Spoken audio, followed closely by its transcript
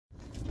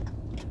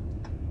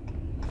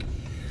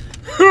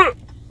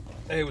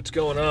Hey, what's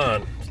going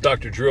on? It's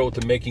Dr. Drill with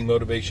the Making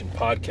Motivation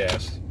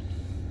podcast.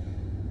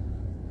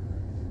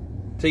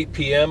 It's 8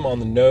 p.m. on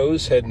the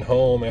nose, heading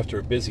home after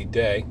a busy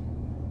day.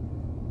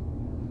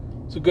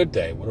 It's a good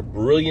day. What a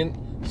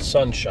brilliant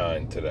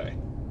sunshine today.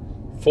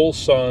 Full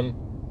sun,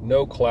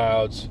 no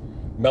clouds,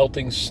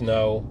 melting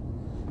snow.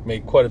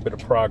 Made quite a bit of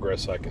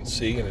progress, I can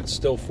see, and it's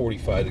still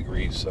 45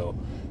 degrees, so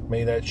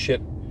may that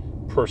shit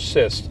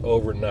persist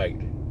overnight.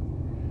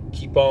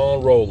 Keep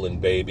on rolling,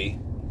 baby.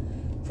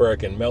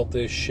 Frickin' melt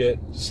this shit,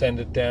 send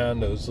it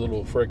down those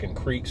little frickin'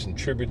 creeks and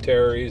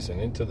tributaries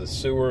and into the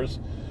sewers,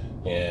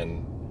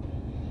 and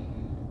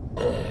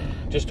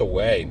just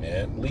away,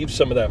 man. Leave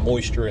some of that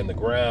moisture in the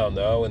ground,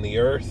 though, in the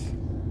earth,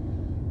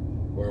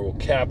 where we'll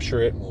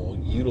capture it, we'll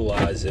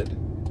utilize it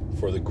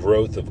for the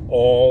growth of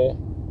all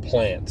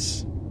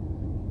plants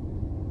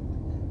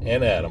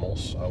and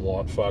animals. I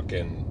want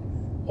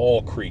fucking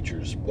all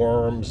creatures,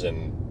 worms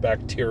and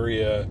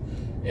bacteria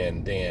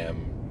and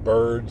damn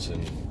birds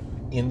and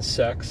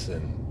insects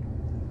and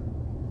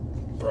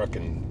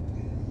fucking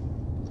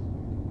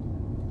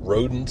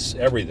rodents,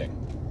 everything.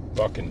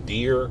 Fucking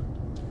deer,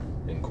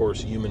 and of course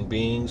human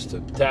beings,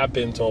 to tap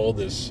into all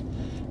this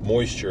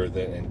moisture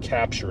and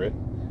capture it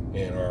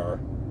in our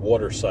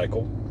water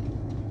cycle.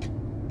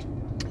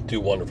 Do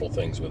wonderful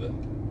things with it.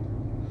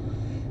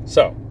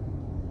 So,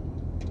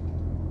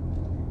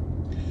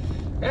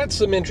 I had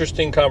some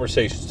interesting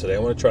conversations today. I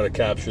want to try to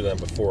capture them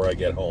before I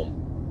get home.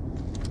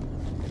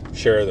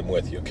 Share them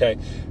with you, okay?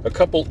 A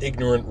couple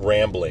ignorant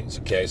ramblings,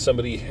 okay?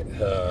 Somebody,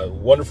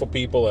 wonderful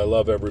people, I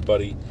love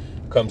everybody,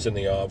 comes in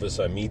the office,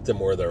 I meet them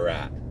where they're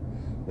at.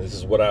 This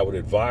is what I would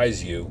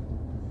advise you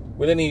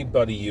with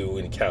anybody you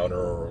encounter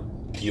or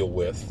deal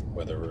with,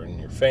 whether in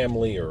your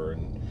family or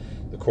in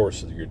the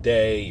course of your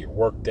day, your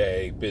work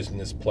day,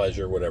 business,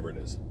 pleasure, whatever it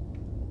is.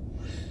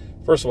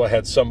 First of all, I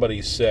had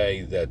somebody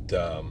say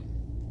that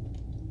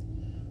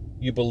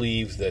you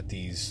believe that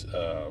these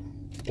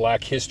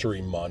Black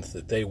History Month,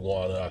 that they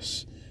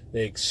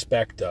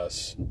expect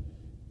us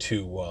to,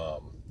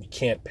 you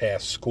can't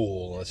pass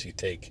school unless you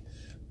take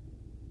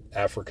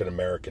African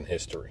American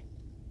history.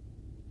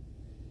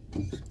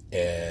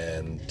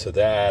 And to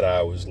that,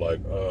 I was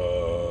like,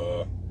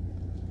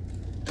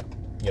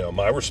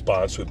 my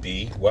response would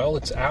be, well,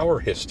 it's our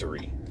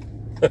history,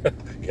 Go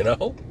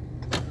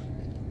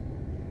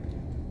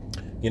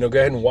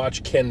ahead and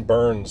watch Ken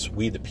Burns'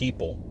 We the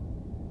People.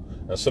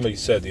 Now, somebody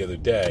said the other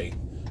day,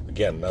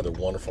 again, another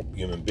wonderful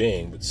human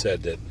being, but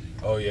said that,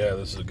 oh yeah,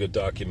 this is a good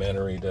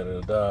documentary,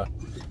 da-da-da-da.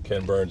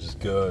 Ken Burns is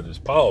good. His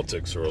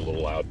politics are a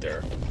little out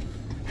there.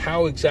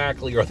 How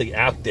exactly are they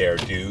out there,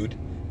 dude,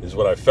 is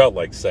what I felt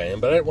like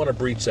saying, but I didn't want to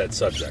breach that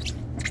subject.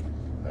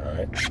 All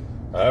right?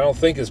 I don't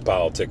think his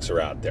politics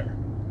are out there.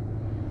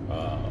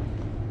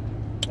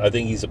 I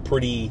think he's a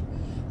pretty,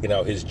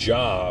 his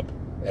job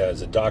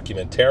as a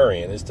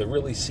documentarian is to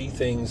really see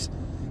things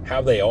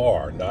how they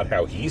are, not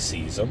how he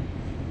sees them.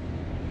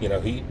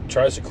 He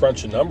tries to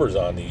crunch the numbers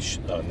on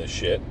this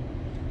shit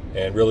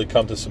and really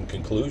come to some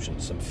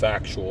conclusions, some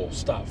factual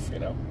stuff,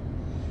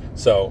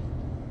 So,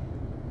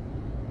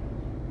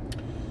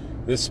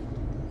 this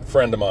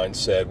friend of mine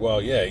said,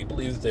 well, yeah, you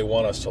believe that they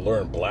want us to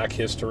learn Black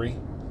history?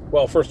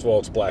 Well, first of all,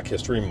 it's Black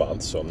History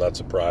Month, so I'm not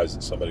surprised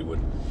that somebody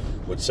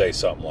would say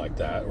something like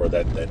that, or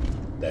that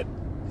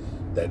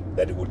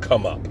it would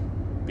come up,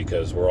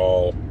 because we're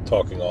all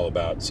talking all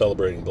about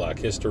celebrating Black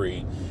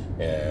history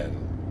and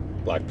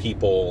Black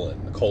people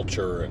and the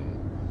culture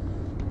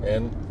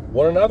and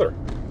one another.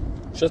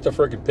 It's just a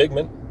freaking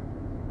pigment.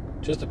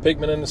 Just a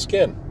pigment in the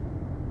skin.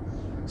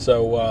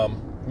 So,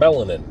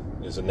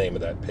 melanin is the name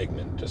of that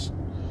pigment. Just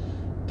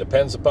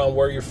depends upon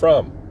where you're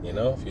from.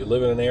 If you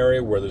live in an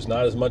area where there's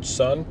not as much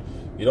sun,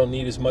 you don't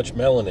need as much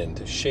melanin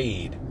to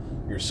shade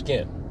your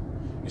skin.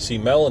 You see,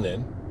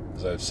 melanin,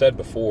 as I've said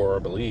before, I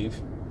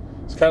believe,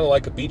 it's kind of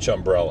like a beach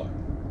umbrella.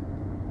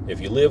 If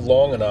you live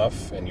long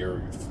enough and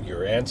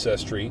your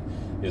ancestry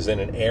is in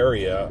an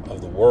area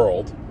of the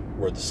world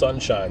where the sun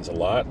shines a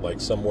lot,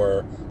 like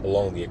somewhere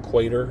along the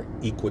equator,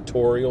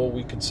 equatorial,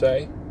 we could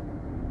say,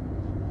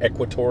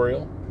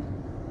 equatorial,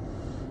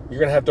 you're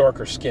going to have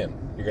darker skin.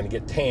 You're going to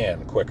get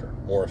tan quicker,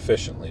 more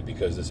efficiently,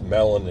 because this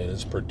melanin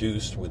is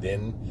produced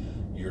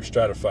within your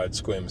stratified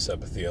squamous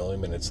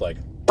epithelium, and it's like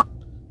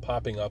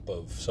popping up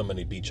of so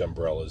many beach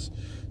umbrellas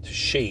to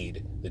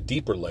shade the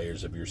deeper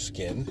layers of your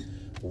skin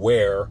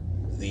where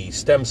the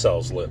stem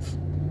cells live.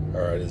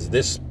 All right,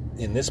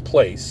 in this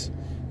place,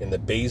 in the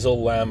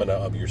basal lamina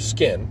of your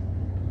skin,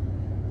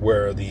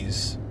 where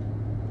these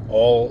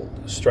all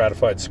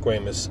stratified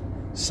squamous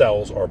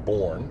cells are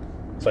born.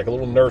 It's like a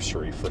little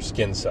nursery for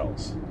skin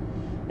cells.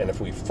 And if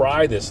we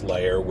fry this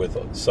layer with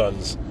the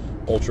sun's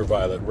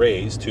ultraviolet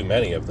rays, too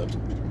many of them,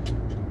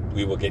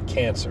 we will get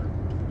cancer.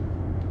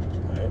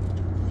 Right?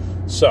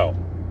 So,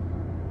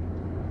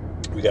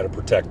 we got to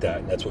protect that,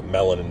 and that's what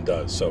melanin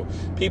does. So,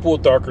 people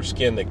with darker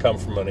skin, they come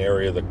from an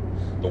area of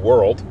the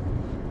world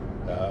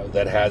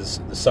that has,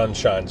 the sun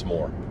shines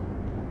more.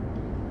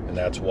 And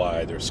that's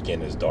why their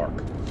skin is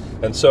dark.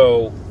 And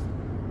so,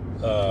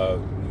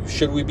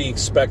 should we be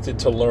expected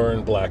to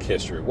learn black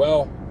history?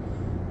 Well,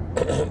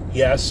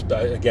 yes,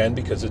 again,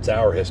 because it's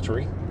our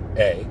history,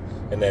 A.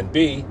 And then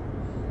B,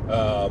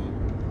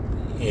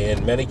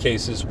 in many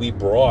cases, we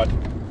brought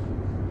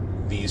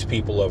these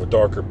people of a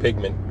darker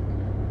pigment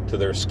to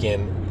their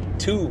skin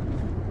to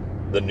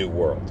the New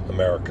World,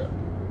 America.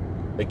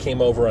 They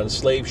came over on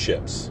slave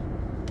ships.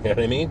 You know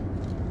what I mean?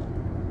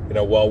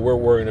 While we're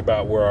worried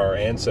about where our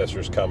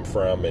ancestors come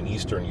from in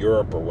Eastern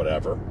Europe or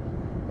whatever,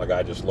 like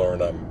I just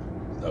learned I'm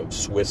of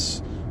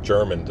Swiss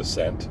German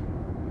descent.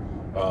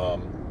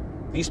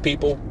 These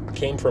people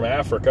came from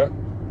Africa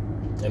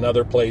and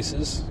other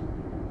places,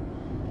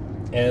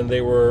 and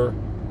they were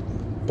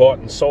bought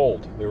and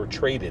sold. They were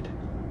traded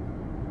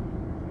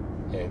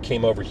and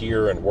came over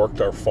here and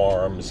worked our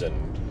farms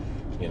and,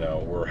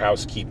 were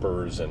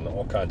housekeepers and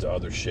all kinds of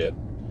other shit.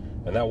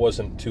 And that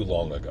wasn't too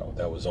long ago.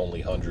 That was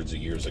only hundreds of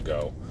years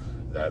ago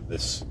that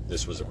this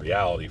was a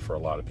reality for a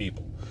lot of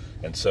people.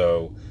 And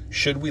so,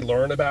 should we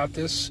learn about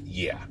this?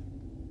 Yeah.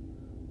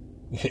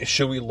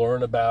 Should we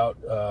learn about,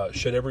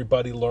 should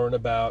everybody learn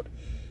about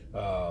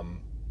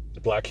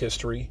black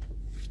history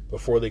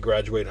before they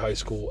graduate high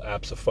school?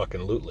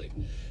 Abso-fucking-lutely.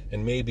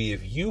 And maybe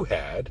if you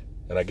had,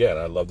 and again,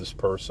 I love this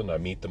person, I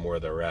meet them where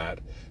they're at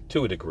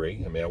to a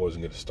degree. I mean, I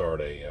wasn't going to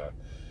start a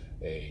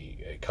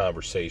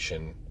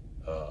conversation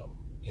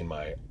in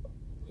my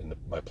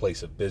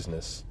place of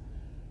business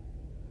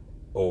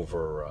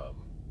over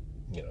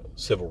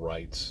civil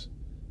rights,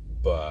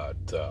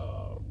 but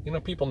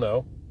people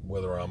know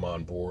whether I'm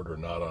on board or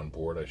not on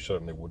board. I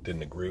certainly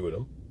didn't agree with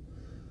them.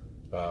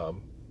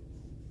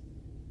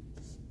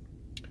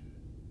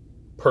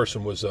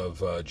 Person was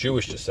of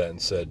Jewish descent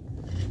and said,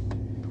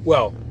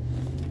 well,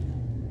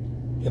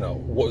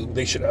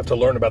 they should have to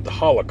learn about the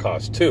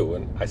Holocaust too.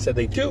 And I said,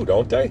 they do,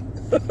 don't they?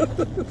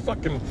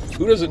 Fucking,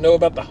 who doesn't know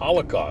about the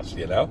Holocaust,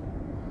 And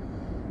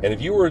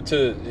if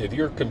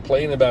you're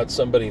complaining about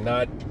somebody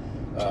not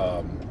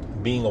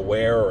being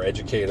aware or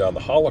educated on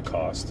the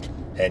Holocaust,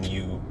 and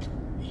you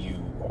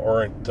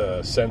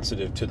aren't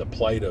sensitive to the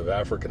plight of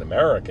African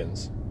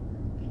Americans,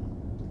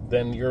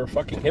 then you're a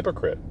fucking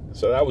hypocrite.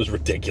 So that was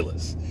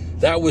ridiculous.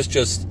 That was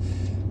just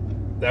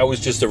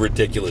a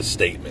ridiculous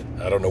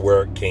statement. I don't know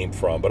where it came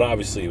from, but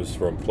obviously it was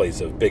from a place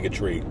of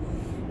bigotry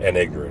and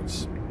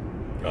ignorance.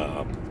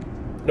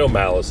 No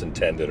malice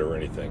intended or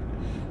anything,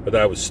 but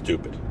that was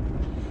stupid.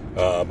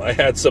 I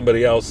had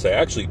somebody else say,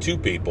 actually two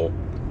people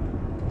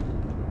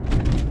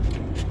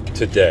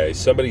today,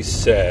 somebody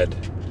said,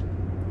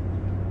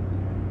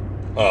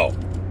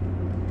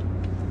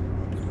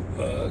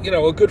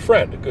 a good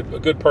friend, a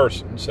good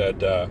person said,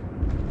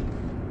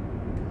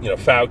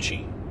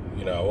 Fauci,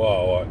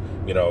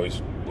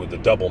 he's with the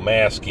double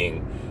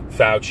masking.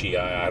 Fauci,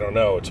 I don't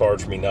know. It's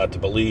hard for me not to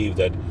believe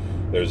that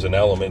there's an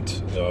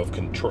element of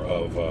control,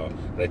 of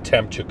an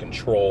attempt to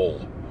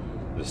control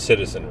the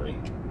citizenry.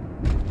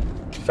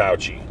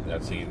 Fauci,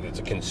 it's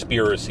a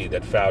conspiracy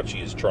that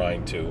Fauci is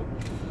trying to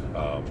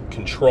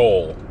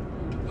control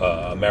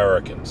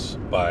Americans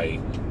by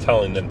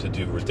telling them to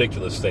do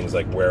ridiculous things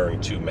like wearing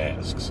 2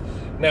 masks.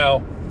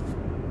 Now,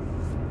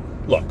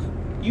 look,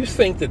 you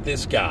think that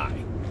this guy,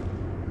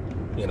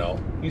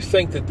 you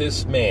think that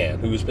this man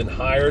who's been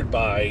hired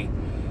by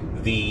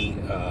the,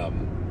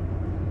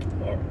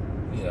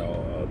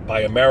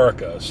 by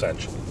America,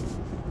 essentially,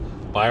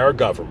 by our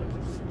government,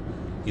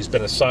 he's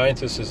been a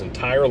scientist his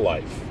entire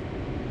life.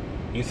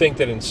 You think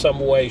that in some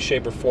way,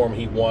 shape, or form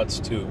he wants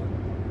to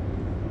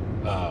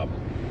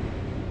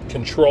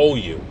control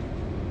you?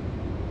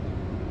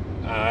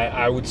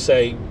 I would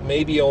say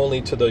maybe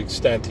only to the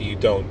extent that you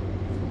don't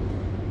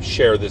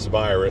share this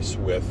virus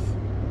with,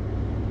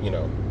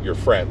 your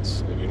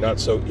friends. If you're not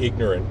so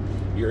ignorant,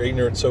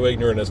 so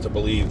ignorant as to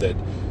believe that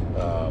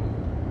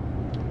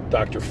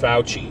Dr.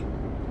 Fauci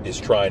is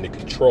trying to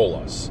control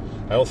us.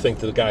 I don't think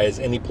the guy has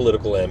any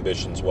political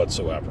ambitions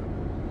whatsoever,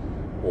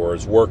 or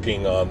is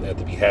working at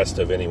the behest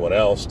of anyone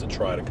else to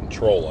try to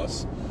control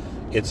us.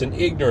 It's an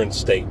ignorant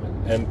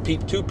statement. And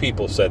two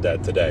people said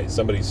that today.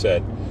 Somebody said,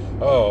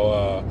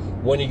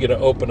 when are you going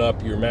to open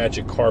up your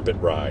magic carpet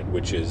ride,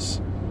 which is,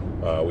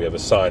 we have a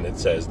sign that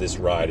says this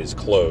ride is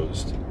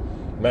closed.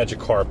 Magic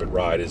carpet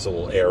ride is a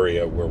little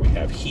area where we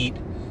have heat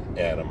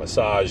and a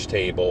massage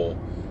table,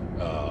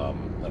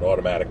 an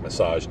automatic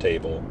massage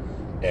table,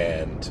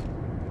 and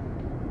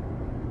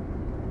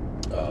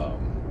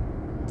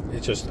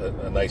it's just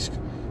a nice,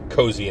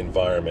 cozy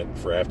environment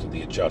for after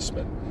the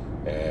adjustment.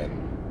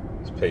 And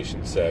this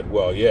patient said,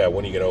 well, yeah,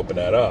 when are you going to open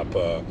that up?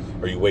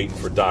 Are you waiting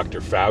for Dr.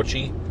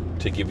 Fauci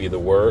to give you the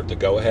word, the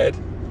go-ahead?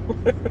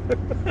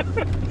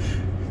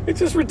 It's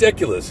just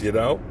ridiculous,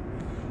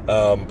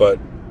 But,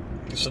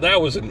 so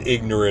that was an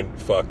ignorant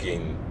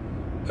fucking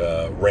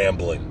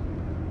rambling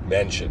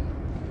mention.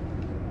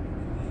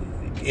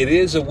 It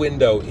is a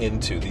window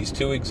into, these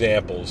two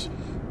examples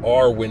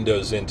are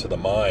windows into the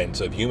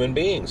minds of human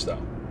beings,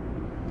 though.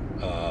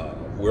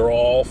 We're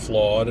all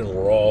flawed and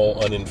we're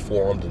all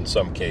uninformed in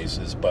some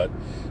cases, but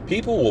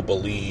people will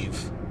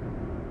believe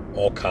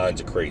all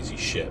kinds of crazy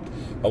shit.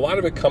 A lot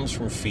of it comes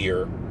from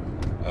fear.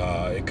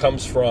 It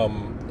comes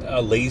from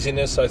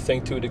laziness, I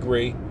think, to a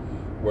degree,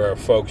 where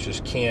folks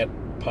just can't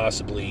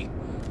possibly,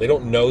 they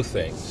don't know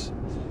things,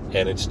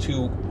 and it's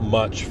too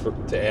much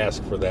to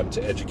ask for them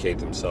to educate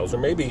themselves. Or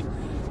maybe,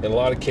 in a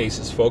lot of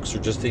cases, folks are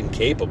just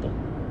incapable.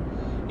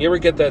 You ever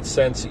get that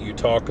sense that you're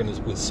talking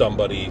with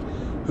somebody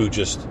who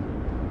just,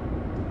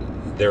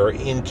 they're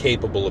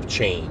incapable of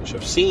change,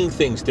 of seeing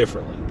things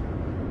differently?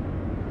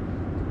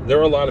 There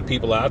are a lot of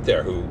people out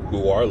there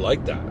who are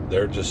like that.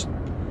 They're just,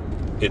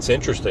 it's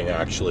interesting,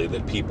 actually,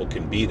 that people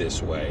can be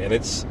this way. And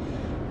it's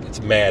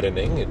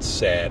maddening, it's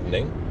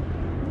saddening.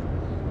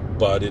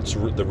 But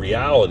the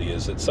reality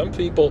is that some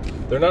people,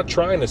 they're not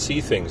trying to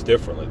see things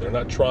differently. They're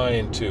not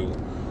trying to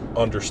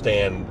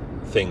understand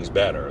things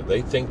better.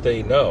 They think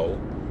they know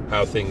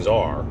how things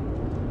are,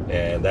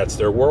 and that's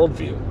their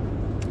worldview.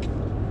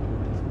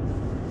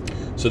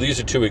 So these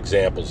are 2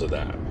 examples of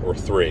that, or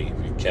 3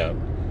 if you count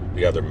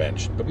the other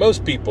mentioned. But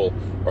most people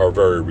are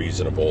very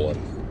reasonable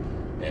and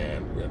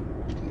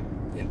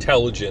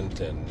intelligent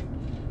and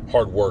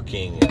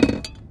hardworking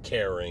and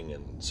caring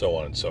and so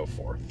on and so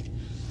forth.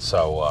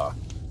 So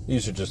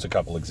these are just a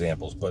couple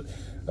examples, but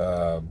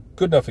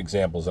good enough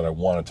examples that I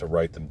wanted to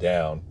write them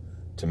down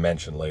to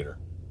mention later.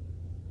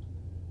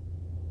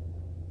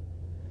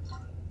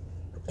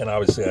 And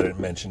obviously I didn't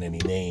mention any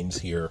names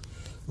here,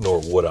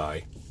 nor would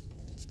I.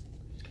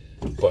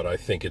 But I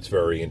think it's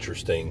very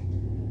interesting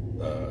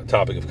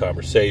topic of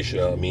conversation.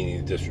 I don't mean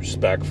any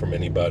disrespect from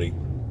anybody,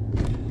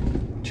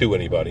 to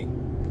anybody.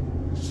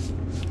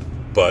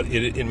 But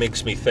it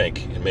makes me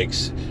think.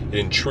 It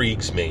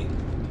intrigues me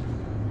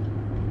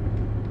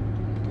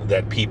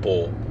that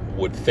people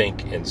would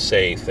think and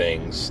say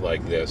things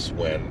like this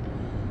when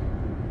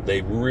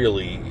they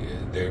really,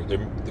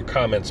 they're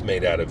comments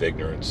made out of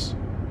ignorance.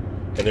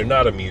 And they're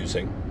not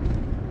amusing.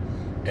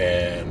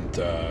 And,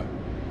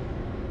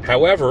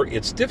 however,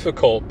 it's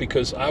difficult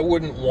because I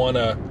wouldn't want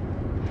to,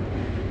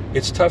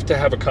 it's tough to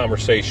have a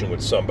conversation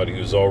with somebody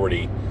who's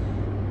already,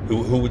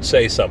 who would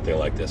say something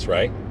like this,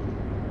 right?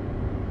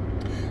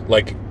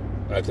 Like,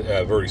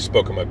 I've already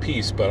spoken my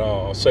piece, but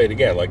I'll say it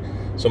again. Like,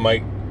 so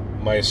my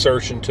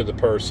assertion to the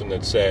person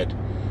that said,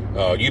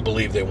 you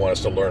believe they want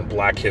us to learn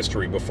black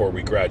history before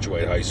we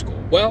graduate high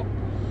school. Well,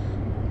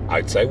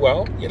 I'd say,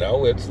 well,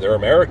 they're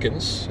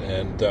Americans,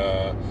 and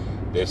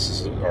this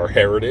is our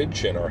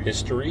heritage and our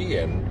history,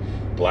 and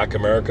black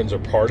Americans are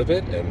part of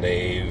it, and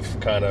they've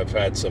kind of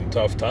had some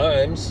tough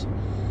times,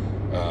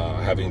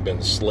 having been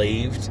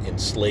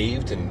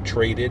enslaved, and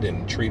traded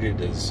and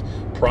treated as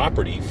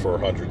property for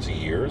hundreds of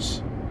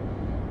years.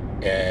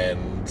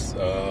 And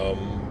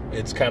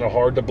it's kind of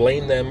hard to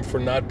blame them for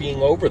not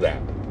being over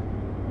that,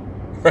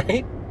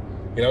 right?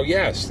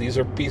 Yes, these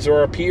are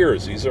our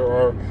peers. These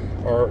are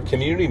our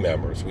community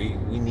members. We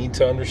need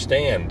to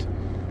understand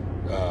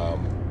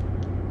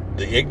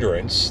the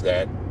ignorance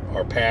that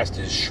our past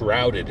is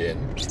shrouded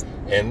in,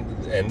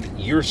 and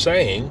you're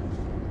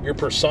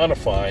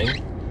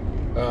personifying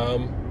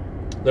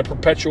the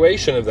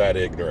perpetuation of that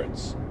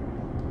ignorance.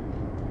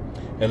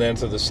 And then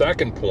to the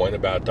second point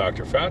about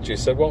Dr. Fauci, I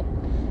said, well,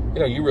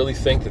 you really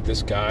think that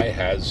this guy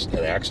has an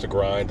axe to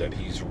grind,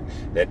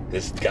 that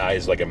this guy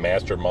is like a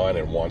mastermind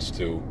and wants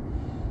to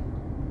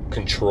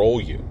control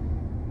you?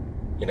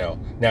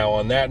 Now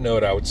on that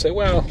note, I would say,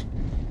 well,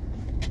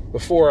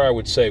 before I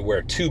would say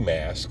wear 2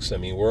 masks, I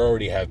mean, we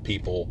already have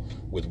people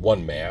with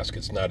 1 mask.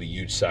 It's not a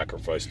huge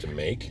sacrifice to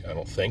make, I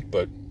don't think,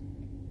 but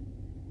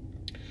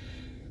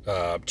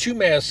 2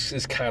 masks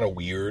is kind of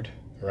weird,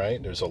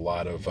 right? There's a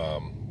lot of,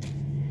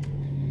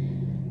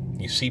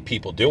 you see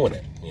people doing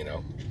it,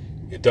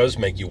 It does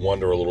make you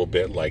wonder a little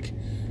bit, like,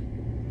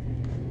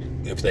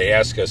 if they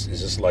ask us,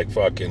 is this like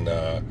fucking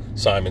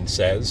Simon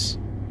Says?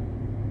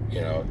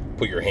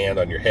 Put your hand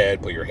on your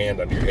head, put your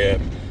hand on your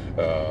hip,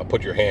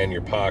 put your hand in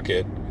your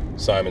pocket.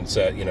 Simon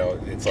said,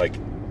 it's like,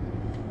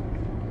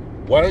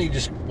 why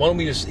don't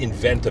we just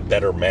invent a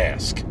better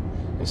mask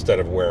instead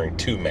of wearing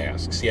 2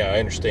 masks? Yeah, I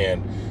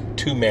understand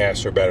 2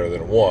 masks are better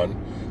than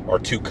 1. Are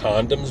 2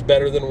 condoms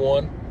better than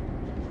 1?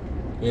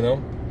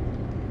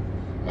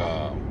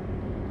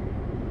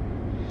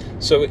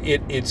 So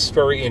it's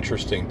very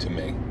interesting to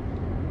me.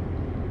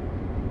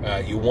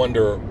 You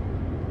wonder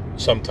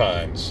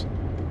sometimes,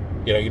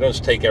 you don't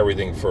just take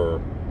everything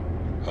for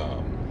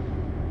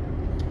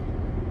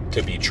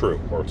to be true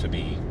or to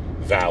be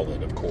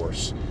valid, of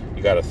course.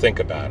 You got to think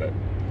about it.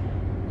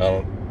 I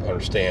don't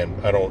understand.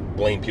 I don't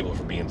blame people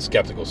for being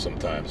skeptical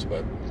sometimes,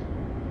 but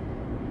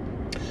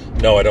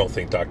no, I don't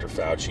think Dr.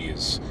 Fauci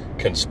is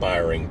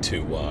conspiring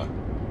to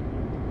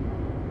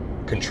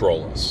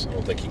control us. I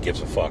don't think he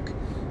gives a fuck.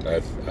 I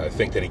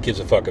think that he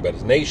gives a fuck about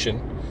his nation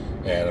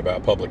and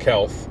about public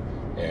health,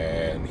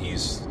 and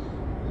he's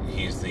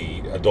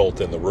the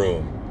adult in the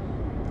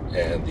room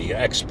and the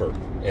expert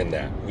in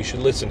that. We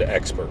should listen to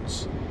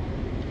experts.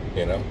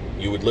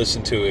 You would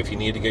listen to, if you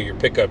need to get your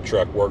pickup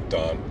truck worked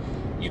on,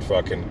 you'd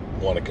fucking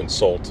want to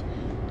consult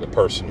the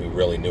person who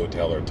really knew what the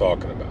hell they're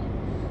talking about.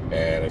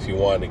 And if you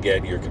wanted to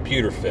get your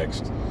computer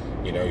fixed,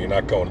 you're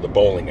not going to the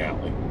bowling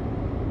alley.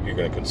 You're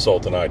going to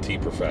consult an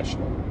IT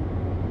professional.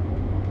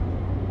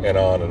 and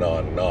on and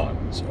on and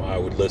on. So I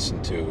would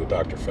listen to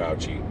Dr.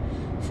 Fauci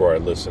before I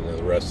listen to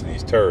the rest of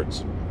these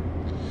turds.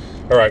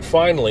 All right,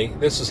 finally,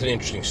 this is an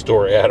interesting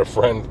story. I had a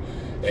friend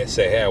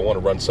say, hey, I want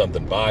to run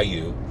something by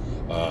you.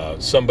 A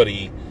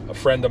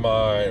friend of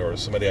mine or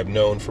somebody I've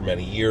known for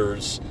many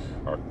years,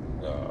 our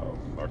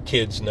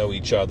kids know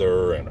each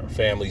other and our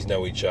families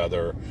know each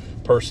other.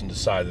 Person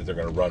decided they're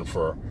going to run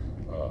for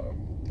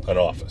an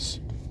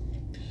office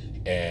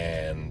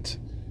and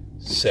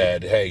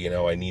said, hey,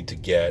 I need to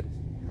get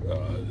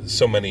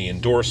so many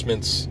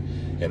endorsements,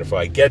 and if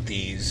I get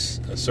these,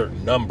 a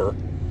certain number,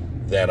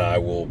 then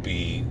I'll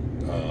be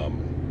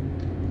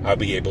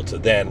able to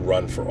then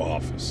run for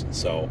office.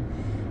 So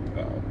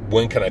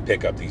when can I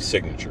pick up these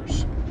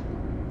signatures?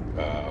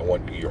 I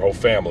want your whole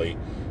family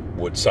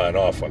would sign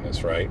off on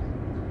this, right?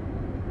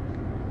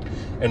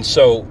 And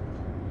so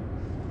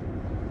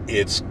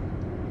it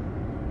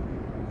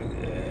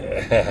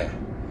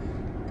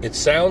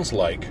sounds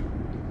like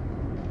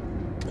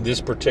this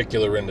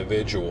particular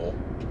individual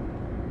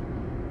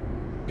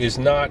is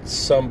not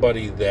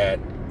somebody that,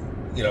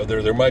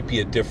 there might be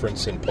a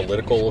difference in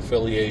political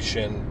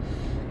affiliation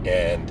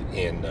and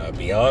in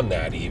beyond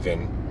that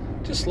even,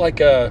 just like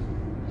a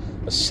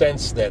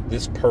sense that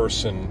this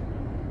person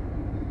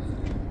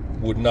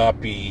would not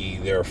be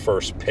their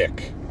first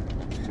pick,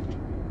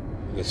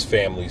 this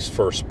family's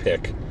first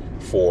pick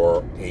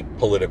for a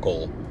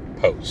political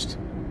post.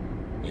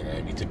 You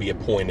need to be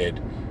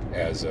appointed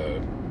as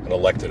an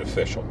elected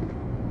official.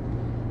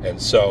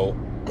 And so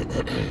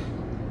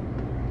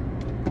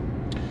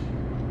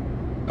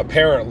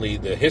apparently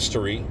the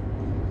history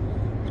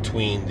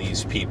between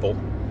these people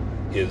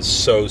is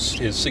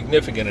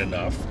significant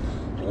enough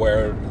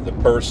where the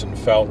person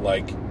felt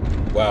like,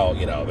 well,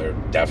 they're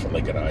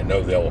definitely gonna, I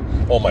know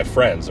all my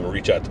friends, I'm gonna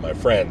reach out to my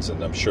friends,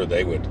 and I'm sure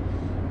they would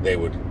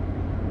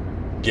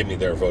give me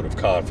their vote of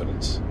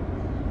confidence,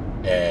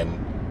 and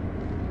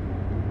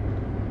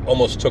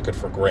almost took it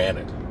for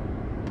granted,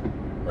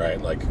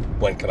 right? Like,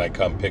 when can I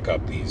come pick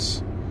up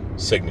these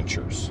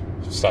signatures?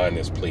 Sign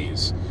this,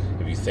 please,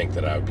 if you think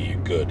that I would be a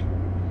good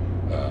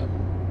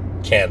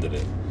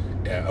candidate.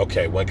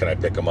 Okay, when can I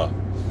pick them up?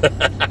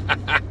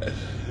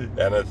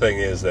 And the thing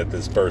is that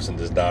this person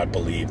does not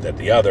believe that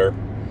the other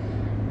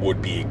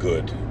would be a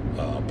good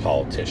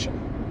politician.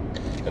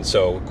 And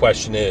so the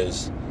question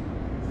is,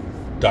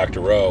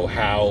 Dr. O,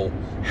 how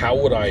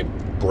would I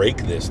break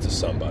this to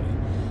somebody?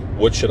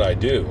 What should I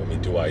do? I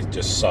mean, do I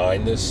just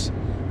sign this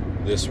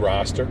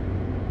roster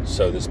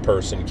so this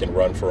person can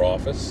run for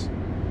office?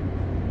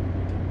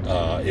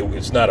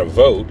 It's not a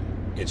vote.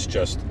 It's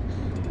just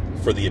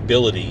for the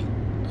ability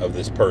of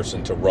this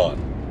person to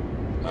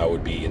run. I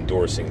would be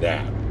endorsing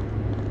that.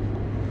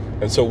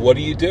 And so what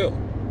do you do?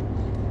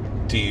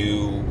 Do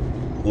you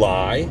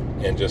lie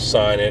and just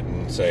sign it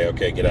and say,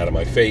 okay, get out of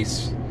my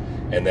face,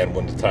 and then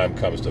when the time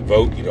comes to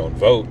vote, you don't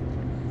vote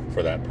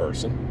for that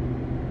person?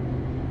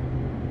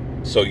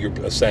 So you're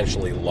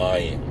essentially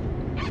lying.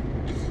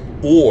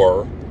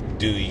 Or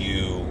do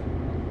you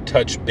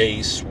touch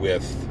base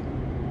with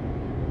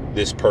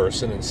this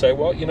person and say,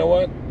 well, you know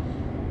what?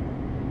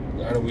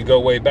 We go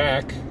way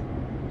back,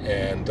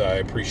 and I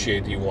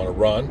appreciate that you want to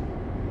run.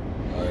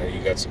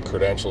 You got some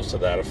credentials to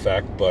that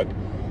effect, but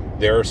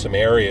there are some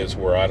areas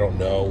where I don't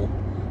know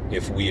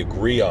if we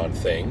agree on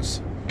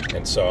things,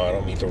 and so I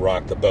don't mean to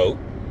rock the boat,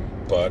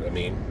 but I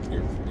mean,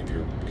 if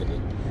you're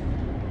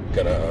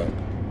gonna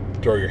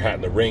throw your hat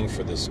in the ring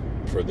for this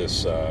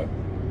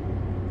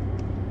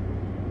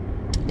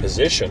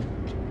position,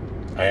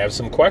 I have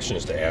some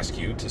questions to ask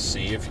you to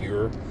see if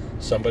you're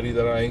somebody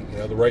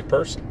that the right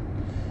person.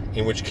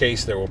 In which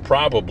case, there will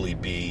probably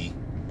be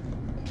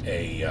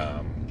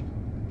a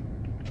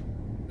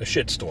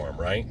shitstorm,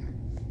 right?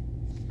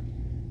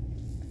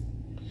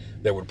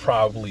 There would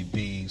probably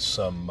be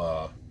some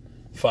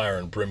fire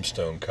and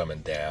brimstone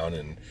coming down,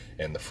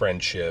 and the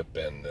friendship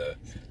and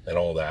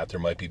all that. There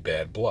might be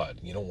bad blood.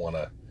 You don't want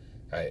to.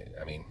 I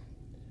mean,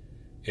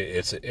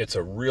 it's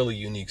a really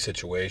unique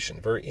situation,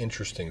 very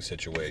interesting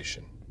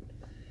situation,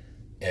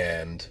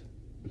 and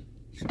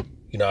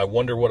I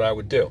wonder what I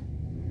would do.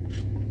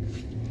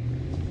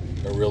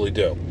 I really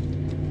do.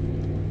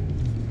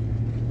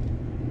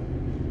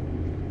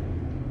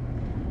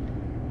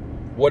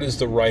 What is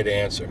the right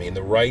answer? I mean,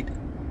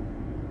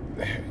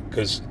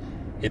 because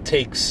it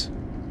takes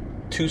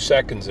 2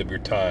 seconds of your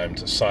time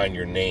to sign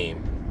your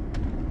name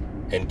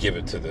and give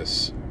it to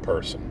this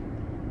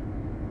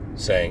person,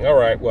 saying, all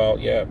right, well,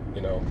 yeah,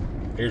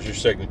 here's your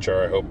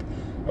signature.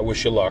 I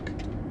wish you luck.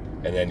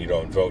 And then you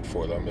don't vote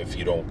for them if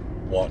you don't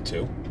want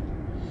to.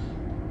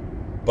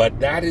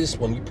 But that is,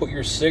 when you put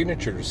your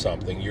signature to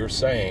something, you're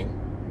saying,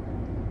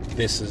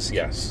 this is,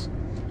 yes,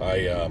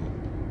 I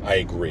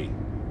agree.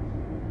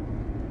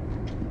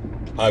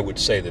 I would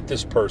say that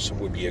this person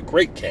would be a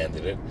great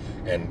candidate,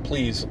 and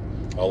please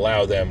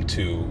allow them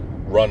to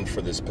run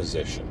for this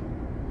position.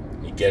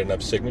 You get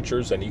enough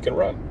signatures and you can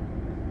run.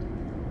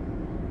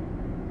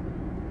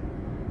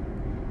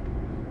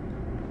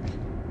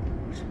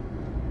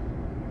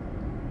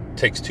 It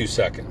takes 2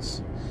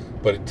 seconds,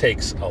 but it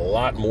takes a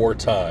lot more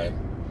time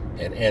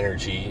and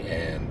energy,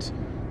 and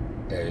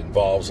it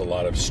involves a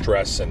lot of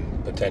stress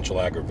and potential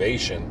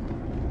aggravation,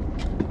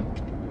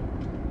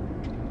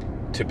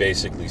 to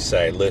basically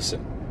say,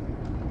 listen,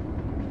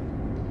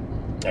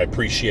 I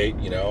appreciate,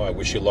 I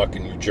wish you luck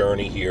in your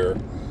journey here.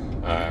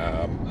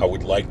 I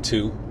would like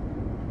to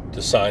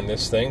sign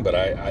this thing, but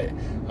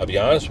I'll be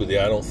honest with you,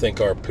 I don't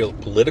think our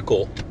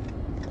political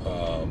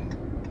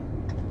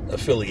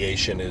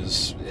affiliation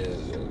is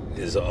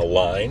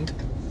aligned.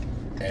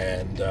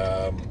 And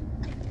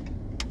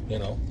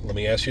let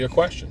me ask you a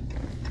question.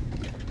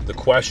 The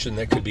question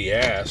that could be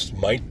asked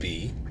might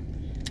be,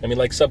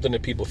 like something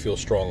that people feel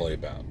strongly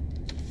about.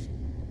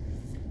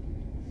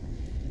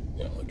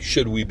 Like,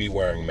 should we be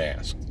wearing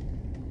masks?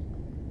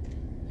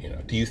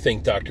 Do you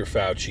think Dr.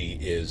 Fauci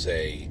is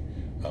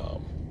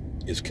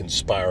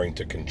conspiring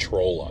to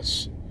control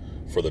us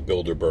for the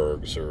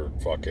Bilderbergs or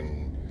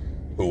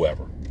fucking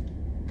whoever?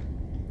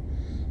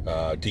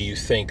 Do you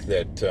think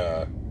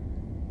that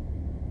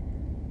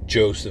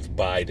Joseph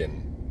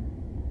Biden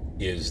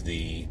is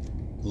the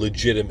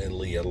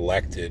legitimately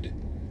elected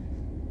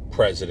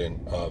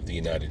president of the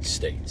United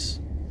States?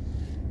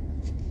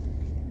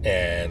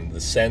 And the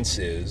sense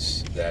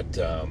is that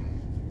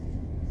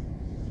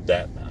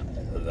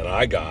that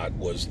I got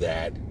was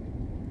that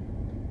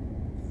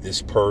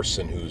this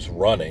person who's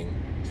running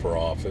for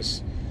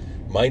office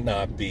might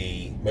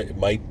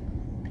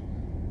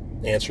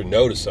answer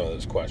no to some of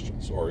those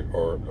questions,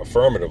 or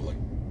affirmatively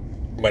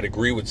might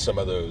agree with some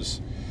of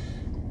those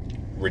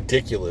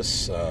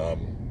ridiculous,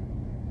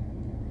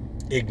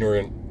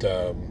 ignorant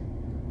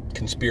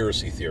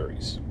conspiracy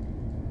theories.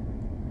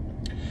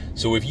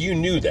 So if you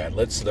knew that,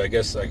 I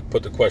guess I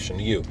put the question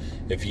to you.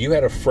 If you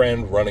had a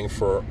friend running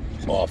for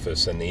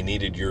office and they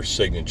needed your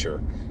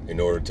signature in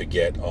order to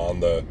get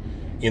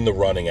in the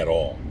running at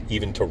all,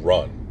 even to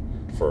run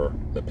for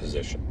the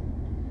position,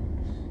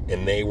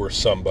 and they were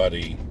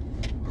somebody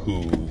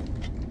who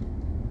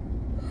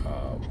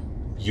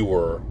you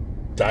were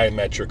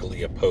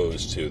diametrically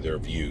opposed to their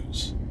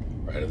views,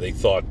 right? They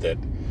thought that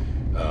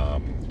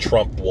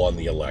Trump won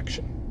the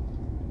election,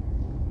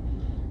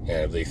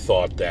 and if they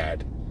thought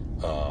that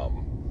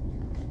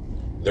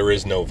there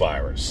is no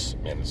virus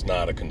and it's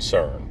not a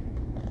concern,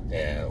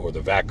 or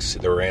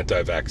they're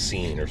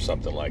anti-vaccine or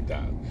something like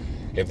that.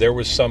 If there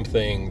was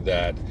something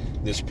that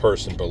this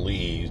person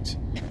believed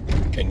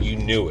and you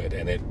knew it,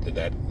 and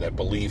that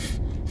belief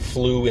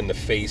flew in the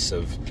face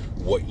of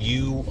what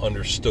you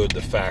understood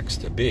the facts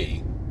to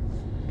be,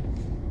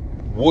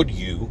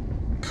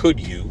 could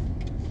you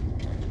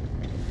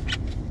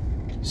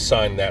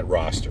sign that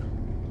roster?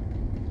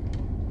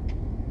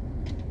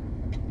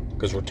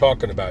 Because we're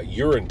talking about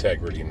your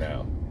integrity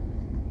now.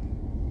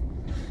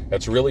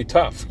 That's really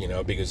tough,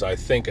 because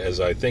as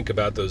I think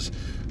about those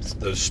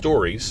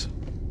stories,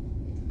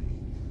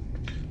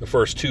 the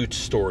first two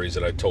stories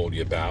that I told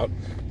you about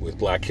with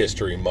Black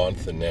History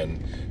Month and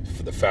then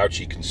for the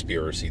Fauci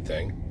conspiracy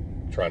thing,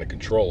 trying to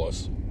control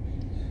us,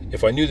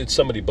 if I knew that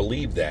somebody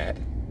believed that,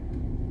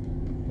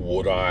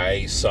 would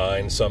I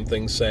sign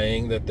something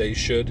saying that they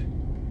should,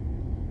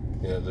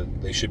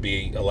 that they should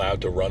be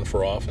allowed to run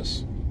for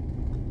office?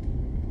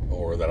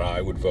 Or that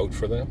I would vote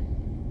for them?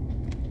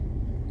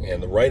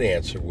 And the right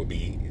answer would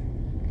be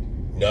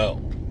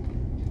no.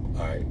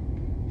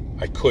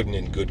 I couldn't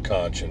in good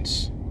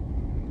conscience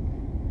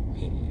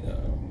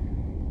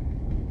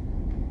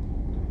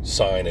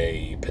sign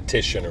a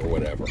petition or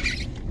whatever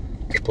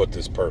to put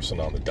this person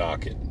on the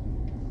docket.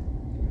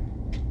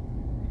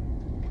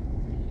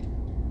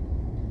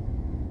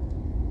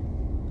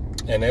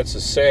 And that's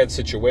a sad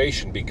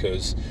situation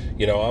because,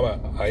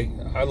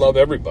 I love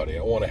everybody.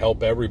 I want to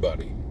help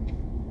everybody.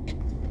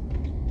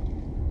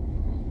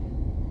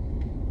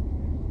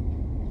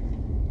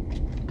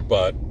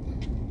 But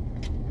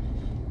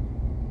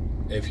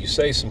if you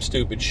say some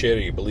stupid shit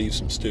or you believe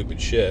some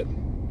stupid shit,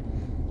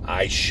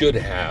 I should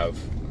have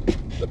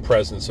the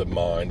presence of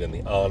mind and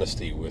the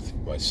honesty with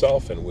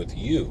myself and with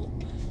you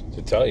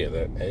to tell you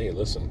that, hey,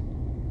 listen,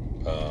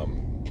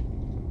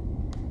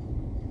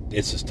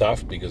 this is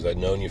tough because I've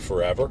known you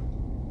forever,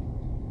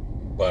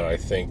 but I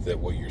think that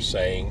what you're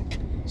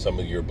saying, some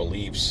of your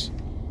beliefs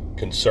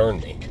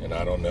concern me, and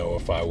I don't know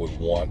if I would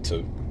want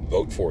to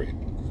vote for you.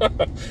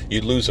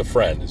 You'd lose a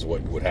friend is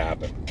what would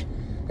happen.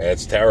 And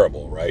it's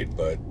terrible, right?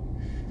 But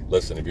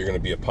listen, if you're going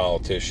to be a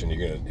politician,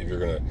 if you're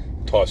going to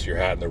toss your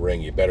hat in the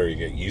ring, you better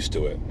get used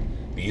to it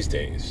these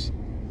days.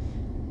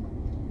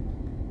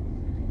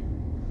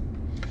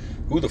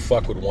 Who the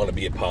fuck would want to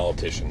be a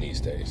politician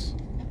these days?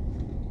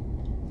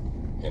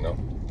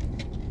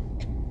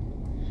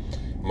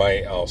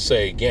 I'll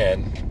say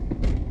again,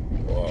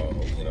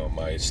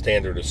 my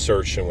standard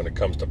assertion when it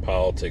comes to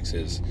politics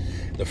is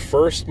the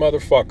first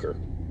motherfucker,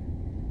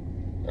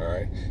 all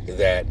right,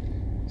 that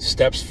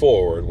steps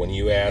forward when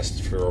you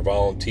ask for a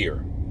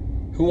volunteer.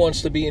 Who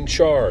wants to be in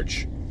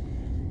charge?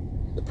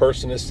 The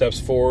person that steps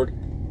forward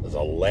is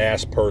the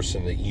last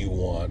person that you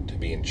want to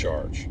be in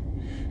charge.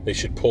 They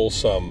should pull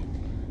some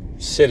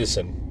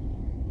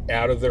citizen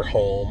out of their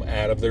home,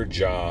 out of their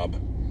job,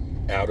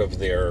 out of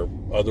their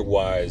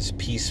otherwise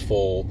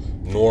peaceful,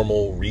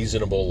 normal,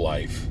 reasonable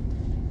life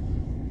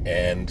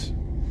and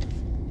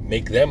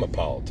make them a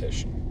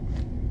politician.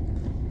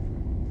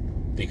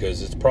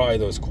 Because it's probably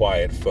those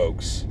quiet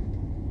folks,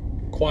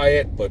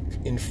 quiet but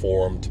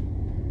informed,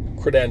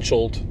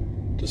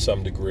 credentialed to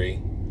some degree,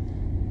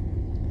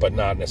 but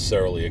not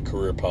necessarily a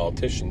career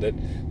politician,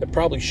 that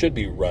probably should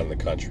be running the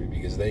country,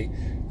 because they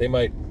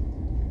might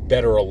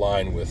better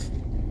align with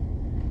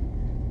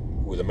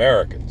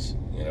Americans,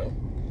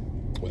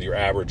 with your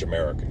average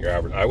American,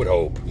 I would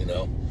hope,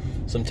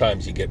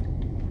 Sometimes you get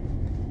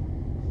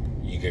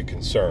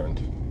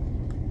concerned.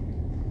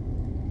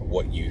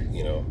 What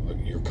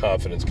your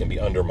confidence can be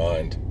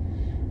undermined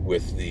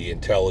with the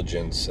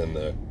intelligence and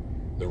the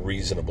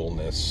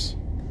reasonableness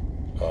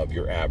of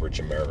your average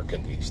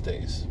American these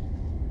days.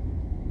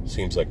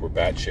 Seems like we're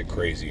batshit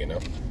crazy,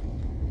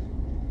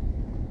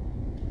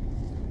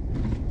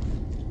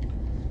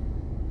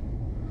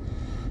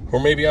 Or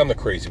maybe I'm the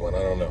crazy one,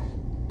 I don't know.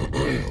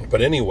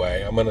 But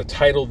anyway, I'm going to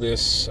title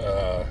this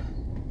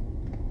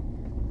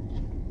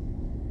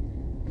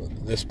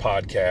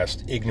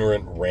podcast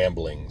Ignorant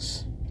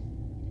Ramblings.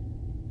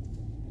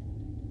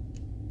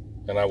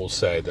 And I will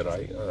say that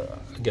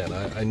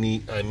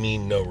I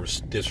mean no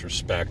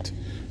disrespect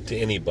to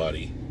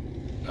anybody.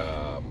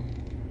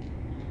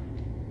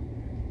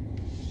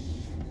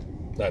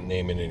 Not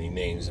naming any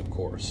names, of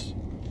course.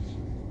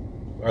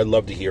 I'd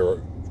love to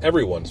hear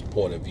everyone's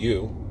point of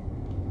view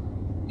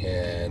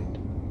and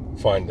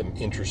find them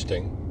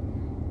interesting,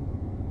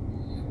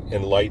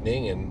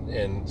 enlightening,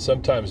 and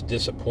sometimes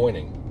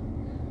disappointing.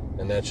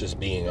 And that's just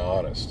being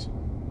honest.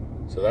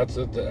 So that's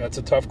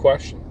a tough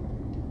question.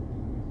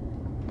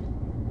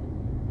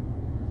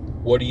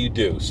 What do you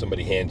do?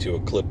 Somebody hands you a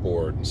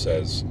clipboard and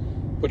says,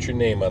 put your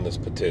name on this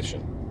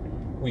petition.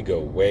 We go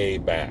way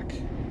back.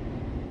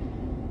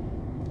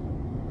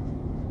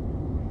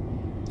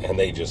 And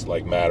they just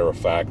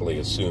matter-of-factly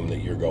assume that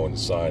you're going to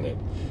sign it.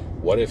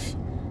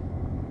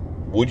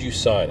 Would you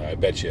sign it? I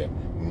bet you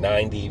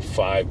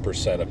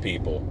 95% of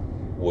people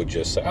would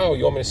just say, oh,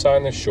 you want me to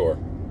sign this? Sure.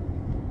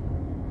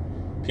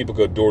 People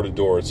go door to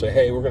door and say,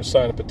 hey, we're going to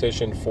sign a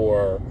petition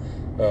for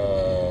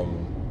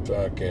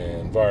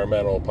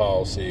environmental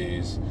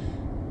policies.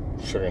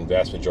 Sure, the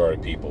vast majority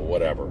of people,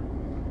 whatever.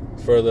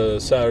 For the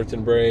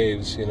Souderton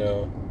Braves,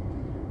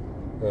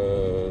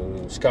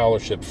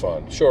 scholarship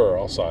fund. Sure,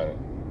 I'll sign it.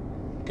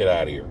 Get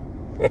out of here.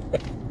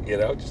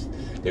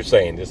 They're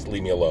saying, just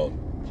leave me alone.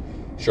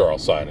 Sure, I'll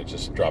sign it.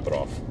 Just drop it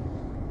off.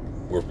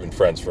 We've been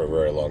friends for a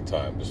very long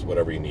time. Just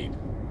whatever you need.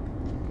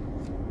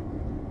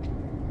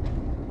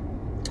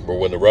 But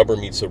when the rubber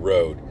meets the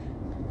road,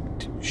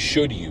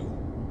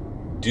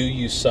 do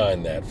you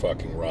sign that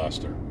fucking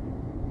roster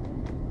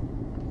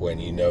when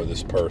you know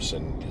this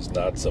person is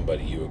not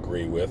somebody you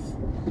agree with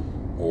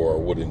or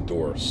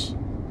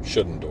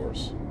should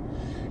endorse?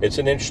 It's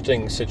an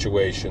interesting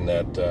situation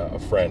that a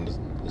friend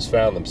has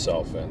found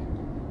themselves in,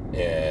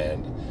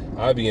 and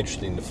I'd be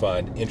interested to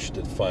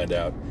find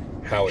out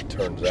how it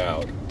turns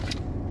out.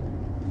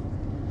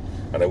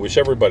 And I wish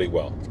everybody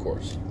well, of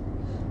course.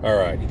 All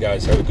right, you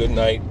guys have a good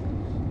night.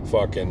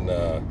 Fucking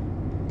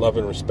love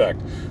and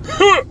respect.